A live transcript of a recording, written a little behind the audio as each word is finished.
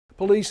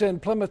Police in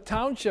Plymouth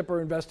Township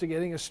are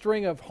investigating a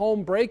string of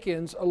home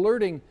break-ins,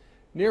 alerting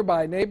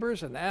nearby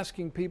neighbors and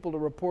asking people to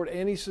report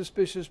any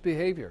suspicious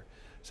behavior.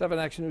 7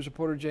 Action News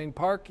reporter Jane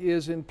Park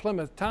is in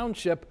Plymouth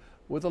Township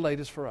with the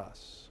latest for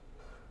us.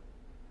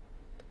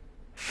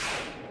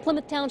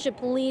 Plymouth Township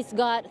Police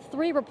got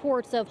 3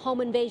 reports of home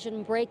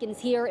invasion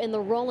break-ins here in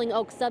the Rolling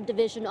Oak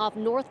subdivision off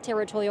North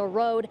Territorial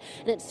Road,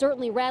 and it's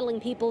certainly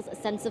rattling people's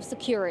sense of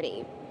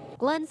security.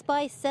 Glenn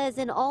Spice says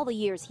in all the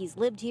years he's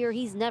lived here,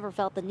 he's never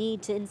felt the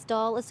need to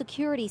install a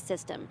security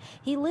system.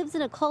 He lives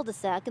in a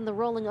cul-de-sac in the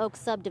Rolling Oak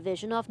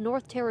subdivision off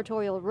North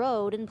Territorial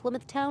Road in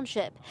Plymouth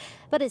Township.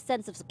 But his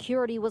sense of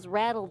security was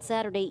rattled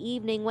Saturday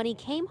evening when he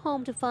came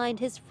home to find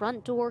his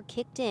front door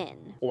kicked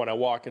in. When I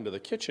walk into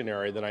the kitchen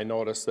area, then I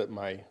notice that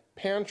my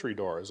pantry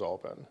door is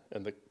open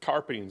and the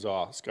carpeting's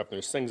all scuffed.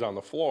 There's things on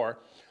the floor.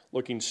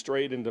 Looking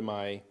straight into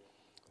my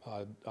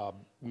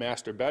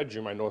master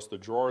bedroom, I noticed the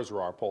drawers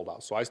were all pulled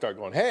out. So I start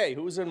going, hey,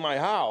 who's in my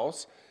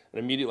house? And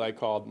immediately I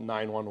called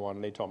 911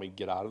 and they told me to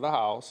get out of the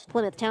house.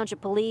 Plymouth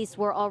Township Police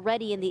were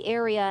already in the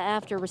area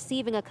after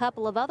receiving a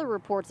couple of other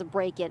reports of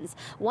break-ins.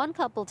 One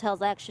couple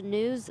tells Action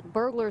News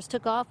burglars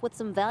took off with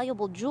some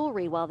valuable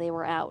jewelry while they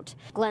were out.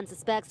 Glenn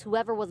suspects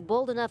whoever was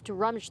bold enough to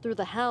rummage through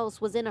the house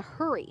was in a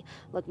hurry,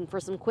 looking for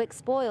some quick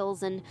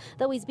spoils, and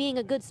though he's being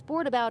a good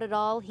sport about it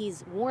all,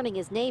 he's warning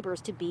his neighbors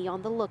to be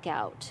on the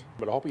lookout.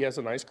 But I hope he has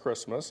a nice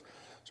Christmas,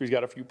 so he's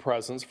got a few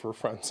presents for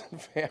friends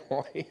and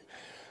family.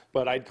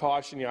 But I'd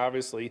caution you,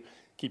 obviously,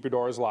 keep your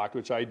doors locked,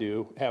 which I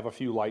do. Have a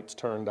few lights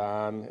turned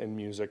on and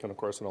music, and of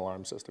course an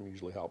alarm system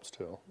usually helps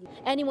too.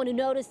 Anyone who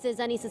notices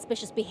any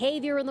suspicious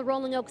behavior in the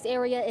Rolling Oaks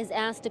area is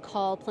asked to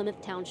call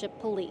Plymouth Township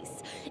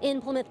Police.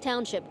 In Plymouth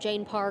Township,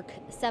 Jane Park,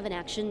 7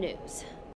 Action News.